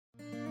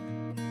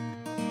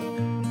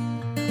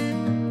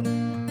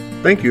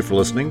Thank you for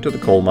listening to the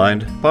Coal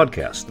Mind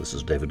Podcast. This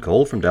is David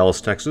Cole from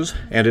Dallas, Texas,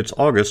 and it's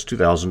August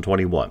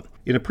 2021.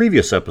 In a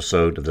previous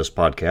episode of this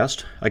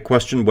podcast, I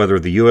questioned whether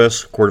the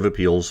U.S. Court of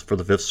Appeals for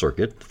the Fifth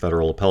Circuit, the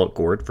Federal Appellate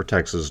Court for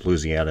Texas,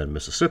 Louisiana, and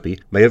Mississippi,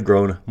 may have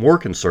grown more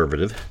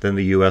conservative than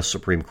the U.S.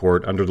 Supreme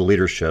Court under the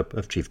leadership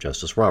of Chief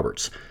Justice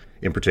Roberts.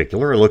 In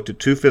particular, I looked at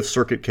two Fifth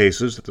Circuit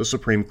cases that the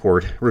Supreme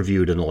Court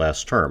reviewed in the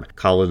last term.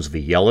 Collins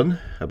v. Yellen,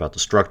 about the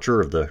structure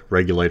of the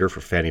regulator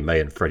for Fannie Mae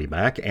and Freddie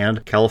Mac,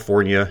 and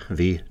California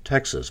v.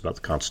 Texas, about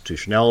the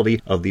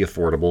constitutionality of the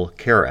Affordable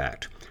Care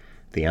Act.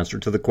 The answer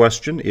to the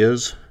question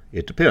is,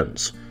 it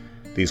depends.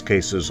 These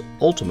cases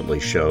ultimately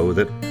show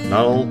that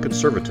not all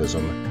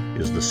conservatism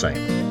is the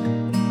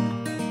same.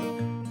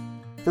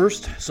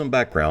 First, some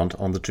background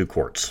on the two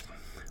courts.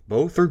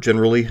 Both are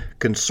generally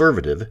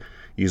conservative,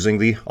 using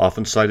the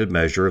often-cited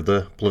measure of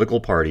the political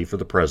party for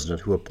the president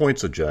who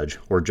appoints a judge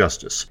or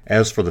justice.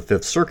 As for the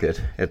Fifth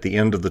Circuit, at the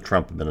end of the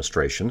Trump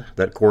administration,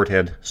 that court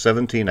had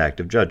 17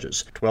 active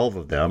judges. 12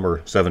 of them, or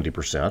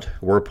 70%,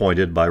 were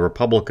appointed by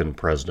Republican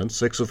presidents,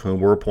 6 of whom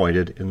were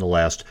appointed in the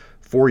last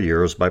 4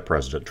 years by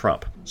President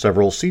Trump.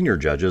 Several senior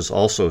judges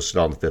also sit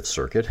on the Fifth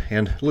Circuit,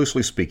 and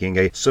loosely speaking,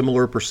 a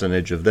similar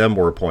percentage of them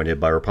were appointed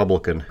by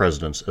Republican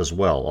presidents as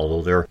well,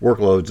 although their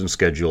workloads and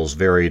schedules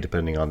vary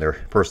depending on their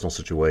personal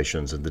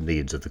situations and the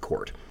needs of the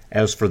court.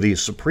 As for the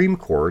Supreme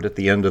Court, at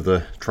the end of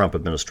the Trump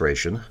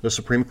administration, the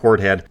Supreme Court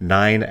had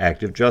 9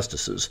 active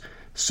justices,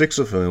 6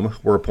 of whom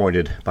were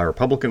appointed by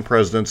Republican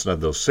presidents, and of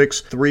those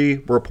 6, 3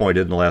 were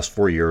appointed in the last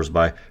 4 years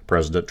by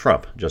President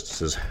Trump,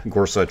 Justices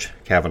Gorsuch,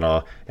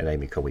 Kavanaugh, and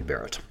Amy Coney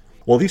Barrett.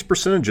 While these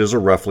percentages are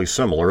roughly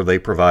similar, they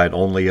provide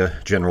only a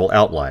general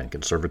outline.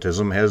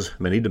 Conservatism has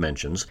many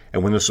dimensions,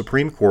 and when the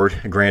Supreme Court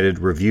granted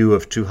review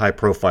of 2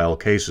 high-profile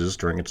cases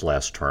during its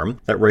last term,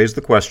 that raised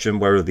the question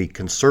whether the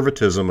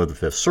conservatism of the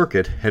Fifth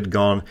Circuit had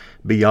gone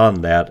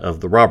beyond that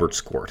of the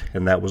Roberts Court,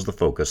 and that was the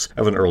focus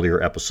of an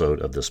earlier episode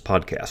of this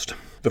podcast.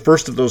 The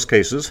first of those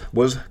cases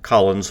was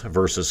Collins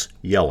versus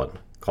Yellen,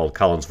 called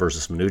Collins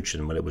versus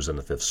Mnuchin when it was in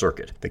the Fifth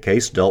Circuit. The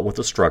case dealt with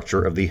the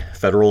structure of the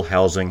Federal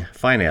Housing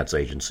Finance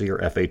Agency, or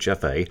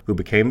FHFA, who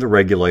became the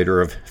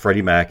regulator of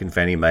Freddie Mac and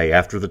Fannie Mae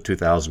after the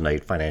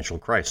 2008 financial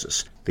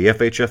crisis. The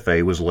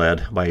FHFA was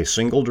led by a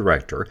single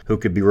director who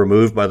could be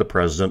removed by the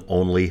president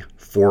only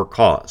for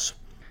cause.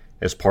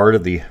 As part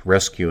of the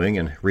rescuing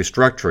and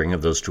restructuring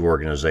of those two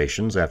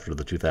organizations after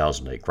the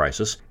 2008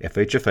 crisis,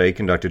 FHFA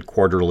conducted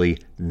quarterly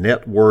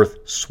net worth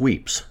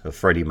sweeps of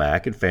Freddie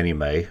Mac and Fannie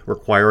Mae,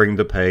 requiring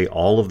them to pay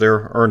all of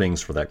their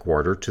earnings for that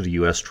quarter to the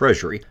U.S.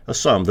 Treasury, a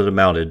sum that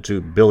amounted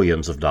to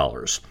billions of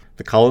dollars.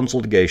 The Collins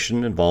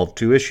litigation involved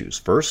 2 issues.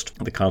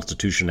 First, the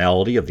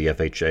constitutionality of the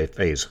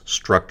FHFA's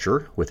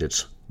structure with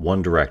its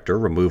one director,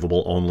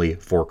 removable only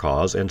for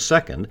cause, and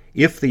second,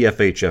 if the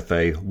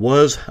FHFA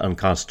was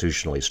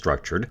unconstitutionally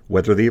structured,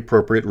 whether the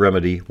appropriate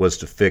remedy was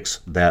to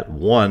fix that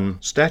one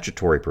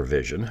statutory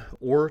provision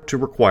or to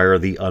require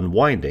the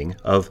unwinding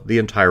of the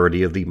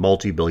entirety of the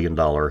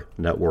multi-billion-dollar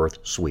net worth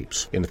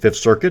sweeps. In the Fifth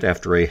Circuit,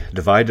 after a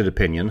divided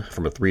opinion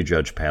from a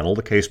 3-judge panel,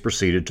 the case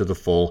proceeded to the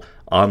full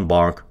en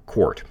banc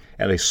court.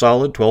 And a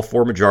solid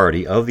 12-4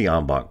 majority of the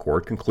en banc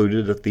court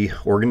concluded that the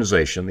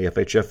organization, the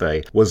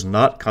FHFA, was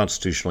not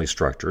constitutionally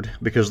structured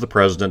because the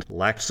president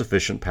lacked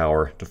sufficient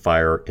power to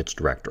fire its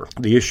director.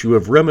 The issue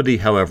of remedy,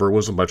 however,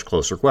 was a much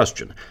closer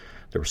question.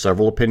 There were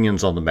several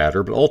opinions on the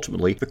matter, but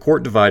ultimately the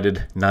court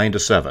divided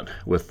 9-7,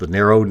 with the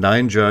narrow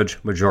 9-judge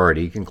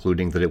majority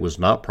concluding that it was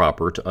not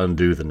proper to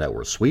undo the net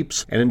worth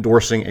sweeps and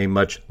endorsing a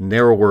much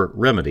narrower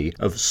remedy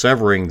of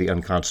severing the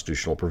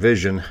unconstitutional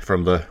provision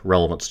from the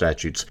relevant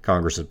statutes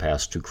Congress had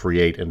passed to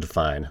create and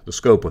define the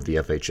scope of the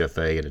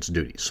FHFA and its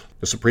duties.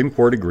 The Supreme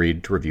Court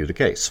agreed to review the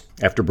case.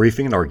 After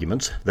briefing and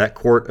arguments, that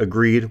court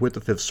agreed with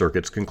the Fifth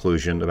Circuit's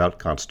conclusion about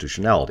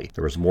constitutionality.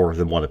 There was more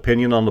than one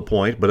opinion on the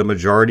point, but a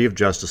majority of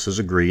justices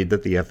agreed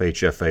that the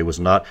FHFA was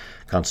not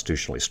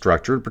constitutionally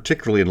structured,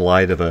 particularly in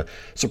light of a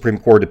Supreme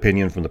Court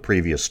opinion from the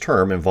previous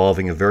term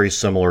involving a very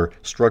similar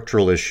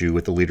structural issue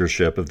with the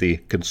leadership of the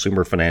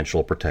Consumer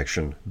Financial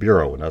Protection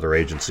Bureau, another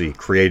agency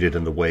created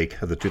in the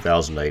wake of the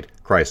 2008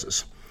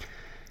 crisis.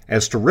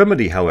 As to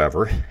remedy,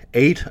 however,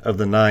 8 of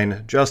the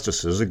 9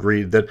 justices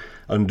agreed that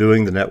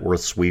undoing the net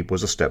worth sweep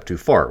was a step too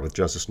far, with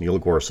Justice Neil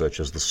Gorsuch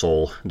as the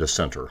sole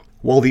dissenter.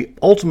 While the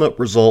ultimate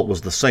result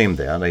was the same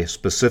then, a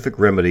specific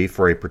remedy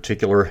for a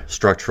particular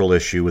structural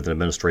issue with an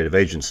administrative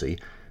agency,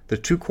 the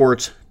two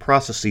courts'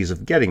 processes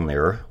of getting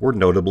there were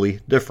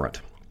notably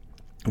different.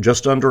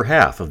 Just under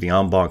half of the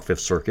en banc Fifth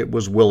Circuit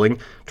was willing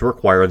to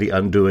require the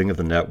undoing of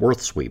the net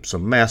worth sweeps, a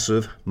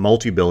massive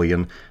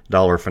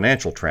multi-billion-dollar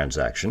financial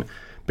transaction,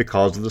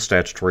 because of the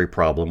statutory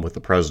problem with the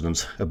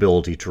president's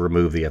ability to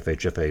remove the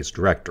FHFA's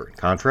director. In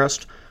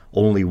contrast,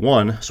 only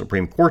one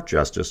Supreme Court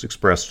justice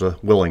expressed a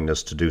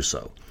willingness to do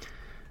so.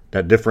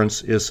 That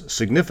difference is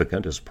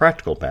significant as a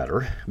practical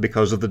matter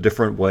because of the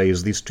different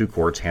ways these two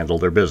courts handle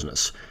their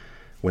business.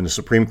 When the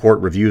Supreme Court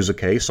reviews a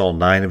case, all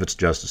 9 of its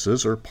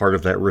justices are part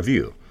of that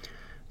review.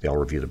 They all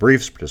review the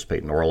briefs,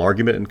 participate in oral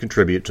argument, and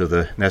contribute to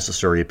the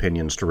necessary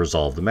opinions to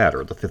resolve the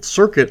matter. The Fifth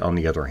Circuit, on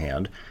the other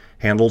hand,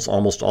 handles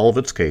almost all of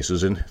its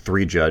cases in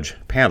 3-judge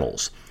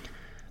panels.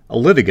 A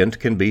litigant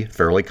can be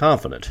fairly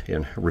confident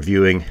in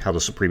reviewing how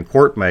the Supreme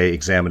Court may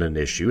examine an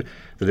issue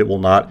that it will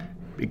not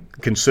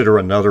consider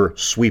another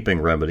sweeping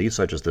remedy,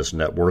 such as this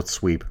net worth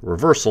sweep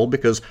reversal,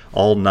 because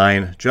all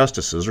 9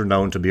 justices are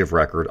known to be of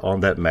record on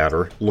that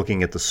matter,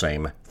 looking at the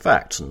same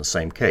facts in the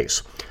same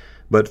case.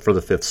 But for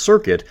the Fifth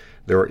Circuit,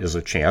 there is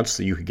a chance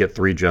that you could get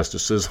 3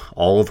 justices,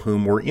 all of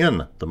whom were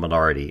in the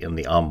minority in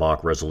the en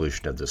banc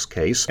resolution of this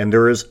case, and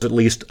there is at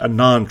least a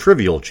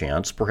non-trivial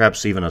chance,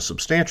 perhaps even a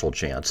substantial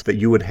chance, that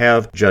you would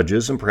have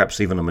judges, and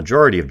perhaps even a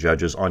majority of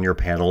judges on your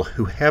panel,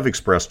 who have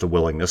expressed a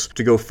willingness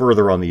to go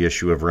further on the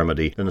issue of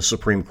remedy than the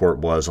Supreme Court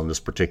was on this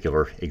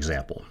particular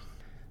example.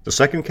 The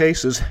second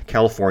case is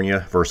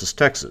California versus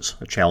Texas,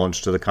 a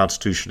challenge to the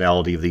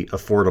constitutionality of the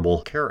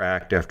Affordable Care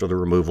Act after the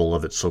removal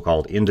of its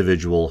so-called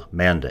individual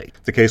mandate.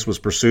 The case was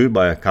pursued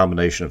by a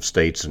combination of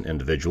states and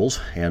individuals,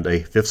 and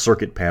a Fifth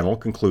Circuit panel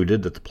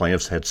concluded that the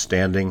plaintiffs had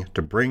standing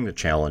to bring the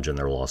challenge in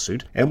their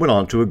lawsuit, and went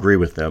on to agree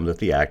with them that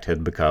the act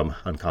had become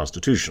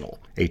unconstitutional.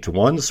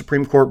 8-1, the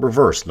Supreme Court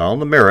reversed, not on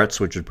the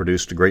merits, which had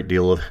produced a great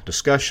deal of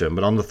discussion,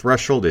 but on the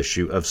threshold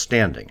issue of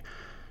standing.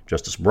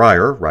 Justice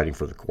Breyer, writing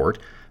for the court,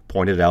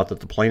 pointed out that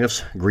the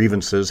plaintiffs'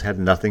 grievances had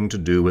nothing to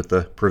do with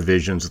the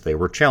provisions that they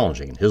were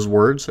challenging. In his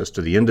words, as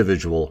to the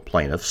individual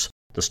plaintiffs,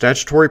 the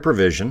statutory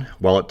provision,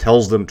 while it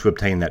tells them to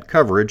obtain that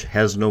coverage,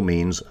 has no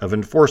means of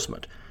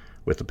enforcement.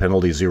 With the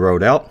penalty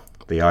zeroed out,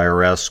 the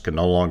IRS can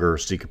no longer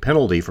seek a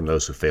penalty from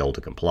those who fail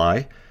to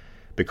comply.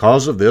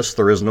 Because of this,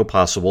 there is no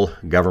possible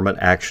government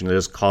action that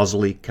is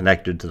causally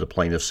connected to the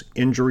plaintiff's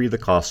injury, the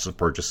costs of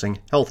purchasing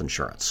health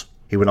insurance.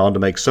 He went on to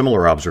make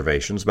similar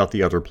observations about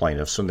the other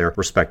plaintiffs and their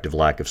respective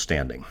lack of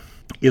standing.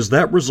 Is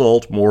that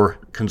result more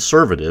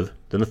conservative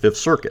than the Fifth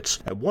Circuit's?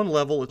 At one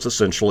level, it's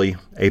essentially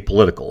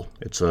apolitical.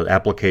 It's an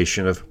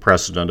application of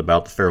precedent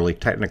about the fairly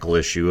technical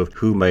issue of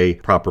who may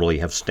properly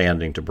have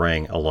standing to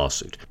bring a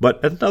lawsuit.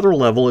 But at another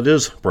level, it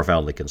is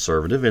profoundly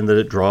conservative in that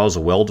it draws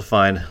a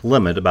well-defined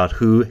limit about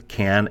who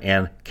can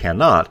and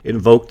cannot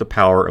invoke the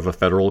power of a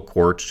federal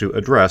court to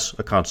address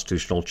a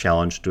constitutional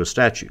challenge to a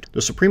statute.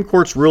 The Supreme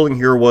Court's ruling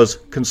here was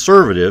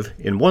conservative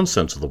in one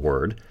sense of the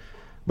word,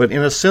 but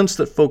in a sense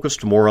that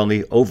focused more on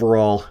the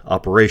overall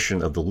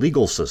operation of the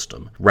legal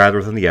system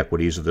rather than the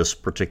equities of this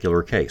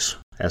particular case.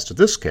 As to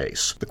this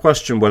case, the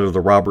question whether the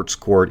Roberts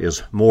Court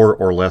is more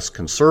or less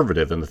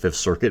conservative than the Fifth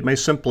Circuit may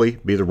simply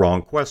be the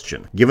wrong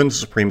question, given the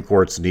Supreme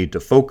Court's need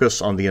to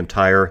focus on the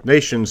entire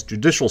nation's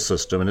judicial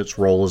system and its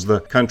role as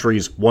the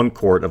country's one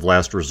court of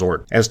last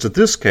resort. As to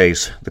this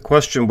case, the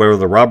question whether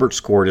the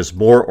Roberts Court is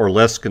more or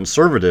less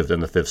conservative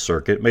than the Fifth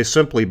Circuit may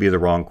simply be the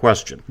wrong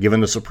question, given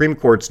the Supreme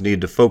Court's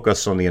need to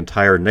focus on the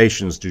entire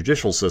nation's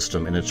judicial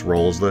system and its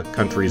role as the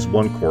country's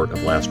one court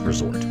of last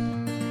resort.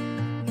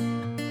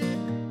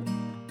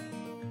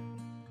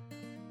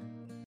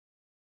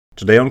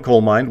 Today on Coal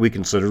Mine, we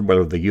considered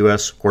whether the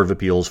U.S. Court of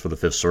Appeals for the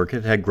Fifth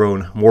Circuit had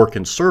grown more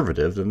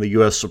conservative than the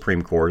U.S.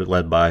 Supreme Court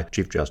led by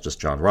Chief Justice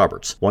John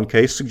Roberts. One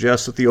case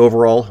suggests that the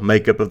overall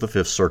makeup of the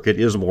Fifth Circuit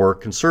is more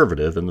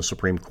conservative than the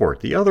Supreme Court.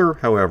 The other,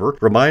 however,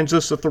 reminds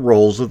us that the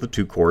roles of the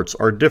two courts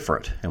are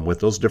different, and with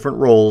those different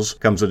roles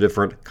comes a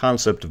different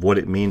concept of what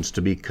it means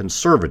to be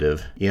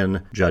conservative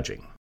in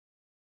judging.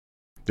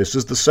 This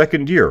is the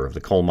second year of the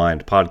Coal Mine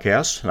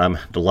podcast, and I'm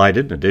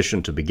delighted, in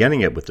addition to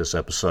beginning it with this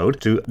episode,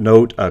 to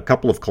note a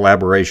couple of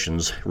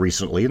collaborations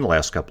recently in the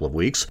last couple of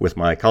weeks with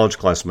my college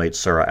classmate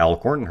Sarah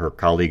Alcorn and her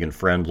colleague and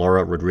friend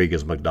Laura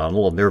Rodriguez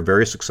McDonald on their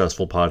very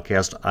successful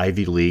podcast,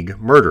 Ivy League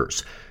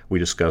Murders. We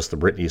discussed the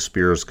Britney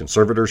Spears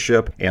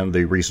conservatorship and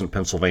the recent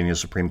Pennsylvania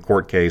Supreme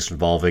Court case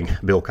involving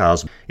Bill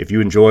Cosby. If you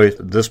enjoy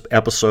this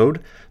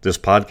episode, this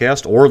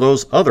podcast, or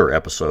those other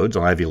episodes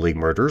on Ivy League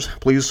Murders,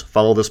 please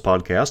follow this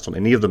podcast on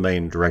any of the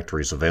main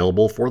directories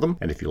available for them.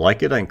 And if you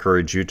like it, I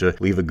encourage you to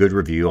leave a good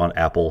review on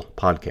Apple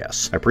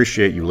Podcasts. I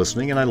appreciate you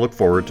listening, and I look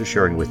forward to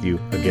sharing with you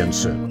again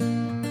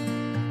soon.